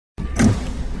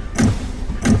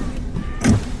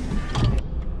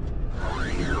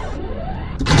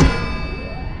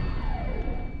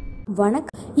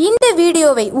வணக்கம். இந்த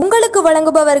வீடியோவை உங்களுக்கு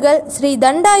வழங்குபவர்கள் ஸ்ரீ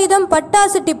தண்டாயுதம்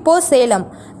பட்டாசு டிப்போ சேலம்.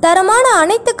 தரமான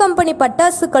அனைத்து கம்பெனி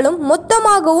பட்டாசுகளும்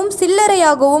மொத்தமாகவும்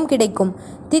சில்லறையாகவும் கிடைக்கும்.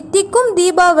 தித்திக்கும்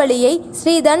தீபாவளியை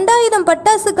ஸ்ரீ தண்டாயுதம்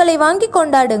பட்டாசுகளை வாங்கி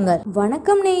கொண்டாடுங்கள்.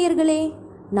 வணக்கம் நேயர்களே.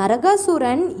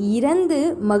 நரகாசுரன் இறந்து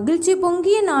மகிழ்ச்சி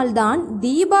பொங்கிய நாள்தான்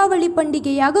தீபாவளி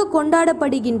பண்டிகையாக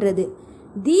கொண்டாடப்படுகின்றது.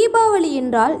 தீபாவளி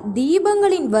என்றால்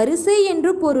தீபங்களின் வரிசை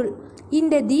என்று பொருள்.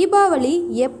 இந்த தீபாவளி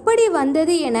எப்படி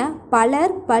வந்தது என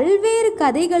பலர் பல்வேறு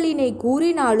கதைகளினை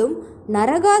கூறினாலும்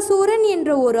நரகாசுரன் என்ற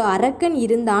ஒரு அரக்கன்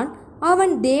இருந்தான்.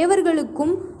 அவன்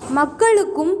தேவர்களுக்கும்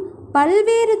மக்களுக்கும்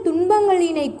பல்வேறு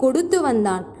துன்பங்களினை கொடுத்து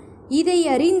வந்தான். இதை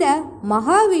அறிந்த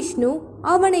மகாவிஷ்ணு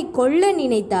அவனை கொல்ல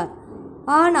நினைத்தார்.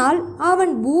 ஆனால்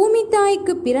அவன் பூமி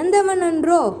தாய்க்கு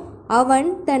பிறந்தவனன்றோ. அவன்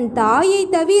தன் தாயை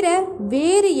தவிர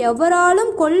வேறு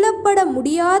எவராலும் கொல்லப்பட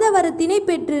முடியாத வரத்தினை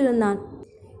பெற்றிருந்தான்.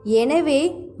 எனவே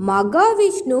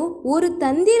மகாவிஷ்ணு ஒரு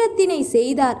தந்திரத்தினை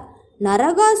செய்தார்.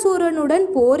 நரகாசுரனுடன்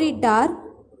போரிட்டார்.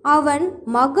 அவன்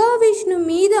மகாவிஷ்ணு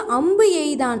மீது அம்பு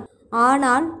எய்தான்.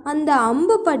 ஆனால் அந்த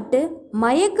அம்பு பட்டு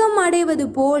மயக்கம் அடைவது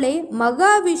போலே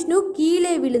மகாவிஷ்ணு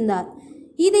கீழே விழுந்தார்.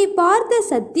 இதை பார்த்த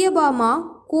சத்யபாமா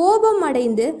கோபம்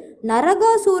அடைந்து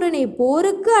நரகாசுரனை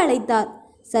போருக்கு அழைத்தார்.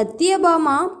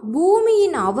 சத்யபாமா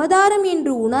பூமியின் அவதாரம்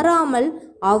என்று உணராமல்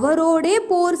அவரோடே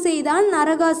போர் செய்தான்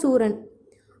நரகாசுரன்.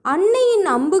 அன்னையின்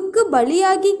அம்புக்கு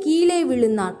பலியாகி கீழே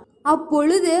விழுந்தான்.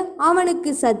 அப்பொழுது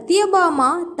அவனுக்கு சத்யபாமா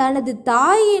தனது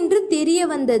தாய் என்று தெரிய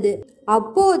வந்தது.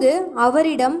 அப்போது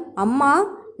அவரிடம், அம்மா,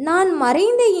 நான்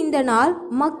மறைந்த இந்த நாள்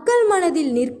மக்கள்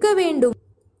மனதில் நிற்க வேண்டும்.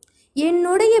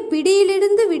 என்னுடைய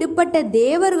பிடியிலிருந்து விடுபட்ட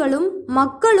தேவர்களும்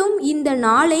மக்களும் இந்த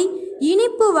நாளை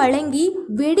இனிப்பு வழங்கி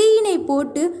வெடியினை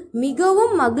போட்டு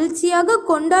மிகவும் மகிழ்ச்சியாக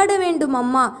கொண்டாட வேண்டும்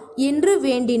அம்மா என்று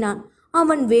வேண்டினான்.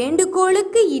 அவன்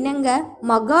வேண்டுகோளுக்கு இணங்க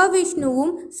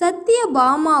மகாவிஷ்ணுவும்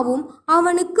சத்யபாமாவும்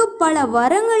அவனுக்கு பல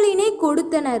வரங்களினை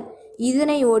கொடுத்தனர்.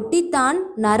 இதனை ஒட்டித்தான்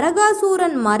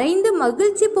நரகாசுரன் மறைந்து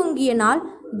மகிழ்ச்சி பொங்கிய நாள்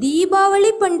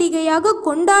தீபாவளி பண்டிகையாக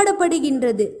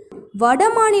கொண்டாடப்படுகின்றது. வட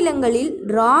மாநிலங்களில்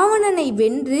ராவணனை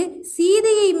வென்று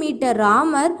சீதையை மீட்ட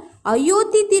ராமர்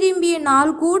அயோத்தி திரும்பிய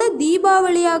நாள் கூட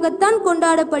தீபாவளியாகத்தான்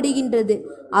கொண்டாடப்படுகின்றது.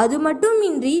 அது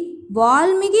மட்டுமின்றி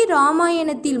வால்மீகி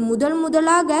ராமாயணத்தில்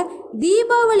முதலாக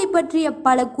தீபாவளி பற்றிய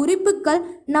பல குறிப்புகள்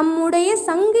நம்முடைய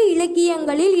சங்க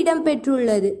இலக்கியங்களில்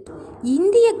இடம்பெற்றுள்ளது.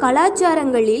 இந்திய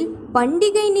கலாச்சாரங்களில்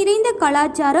பண்டிகை நிறைந்த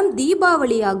கலாச்சாரம்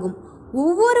தீபாவளியாகும்.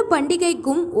 ஒவ்வொரு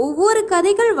பண்டிகைக்கும் ஒவ்வொரு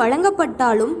கதைகள்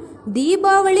வழங்கப்பட்டாலும்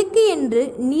தீபாவளிக்கு என்று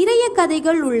நிறைய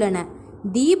கதைகள் உள்ளன.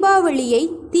 தீபாவளியை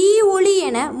தீ ஒளி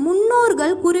என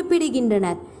முன்னோர்கள்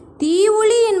குறிப்பிடுகின்றனர். தீ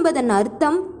ஒளி என்பதன்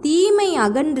அர்த்தம் தீமை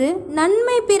அகன்று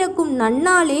நன்மை பிறக்கும்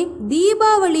நன்னாளே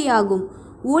தீபாவளியாகும்.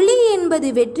 ஒளி என்பது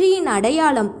வெற்றியின்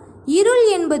அடையாளம், இருள்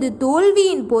என்பது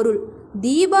தோல்வியின் பொருள்.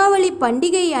 தீபாவளி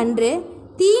பண்டிகை அன்று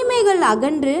தீமைகள்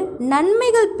அகன்று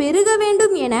நன்மைகள் பெருக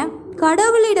வேண்டும் என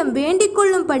கடவுளிடம் வேண்டிக்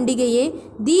கொள்ளும் பண்டிகையே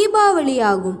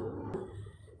தீபாவளியாகும்.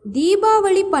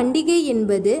 தீபாவளி பண்டிகை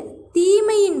என்பது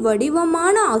தீமையின்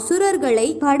வடிவமான அசுரர்களை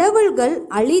கடவுள்கள்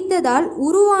அழித்ததால்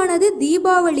உருவானது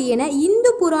தீபாவளி என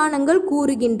இந்து புராணங்கள்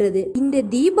கூறுகின்றது. இந்த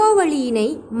தீபாவளியினை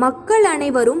மக்கள்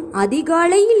அனைவரும்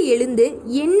அதிகாலையில் எழுந்து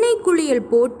எண்ணெய் குளியல்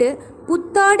போட்டு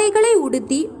புத்தாடைகளை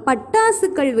உடுத்தி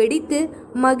பட்டாசுகள் வெடித்து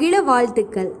மகிழ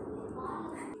வாழ்த்துக்கள்.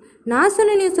 நான்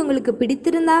சொன்ன நியூஸ் உங்களுக்கு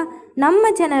பிடித்திருந்தா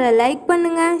நம்ம சேனலை லைக்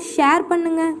பண்ணுங்க, ஷேர்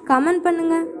பண்ணுங்க, கமெண்ட்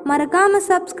பண்ணுங்க, மறக்காம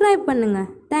சப்ஸ்கிரைப் பண்ணுங்க.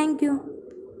 தேங்க்யூ.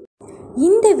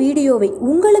 இந்த வீடியோவை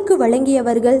உங்களுக்கு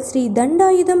வழங்கியவர்கள் ஸ்ரீ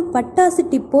தண்டாயுதம் பட்டாசு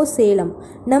depot Salem.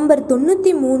 Number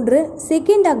 93,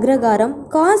 second Agraharam,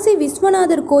 Kashi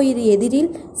Viswanathar கோயில் எதிரில்,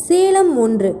 சேலம்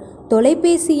 1.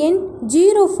 தொலைபேசி எண்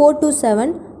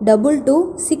 0427 22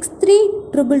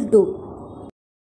 6322.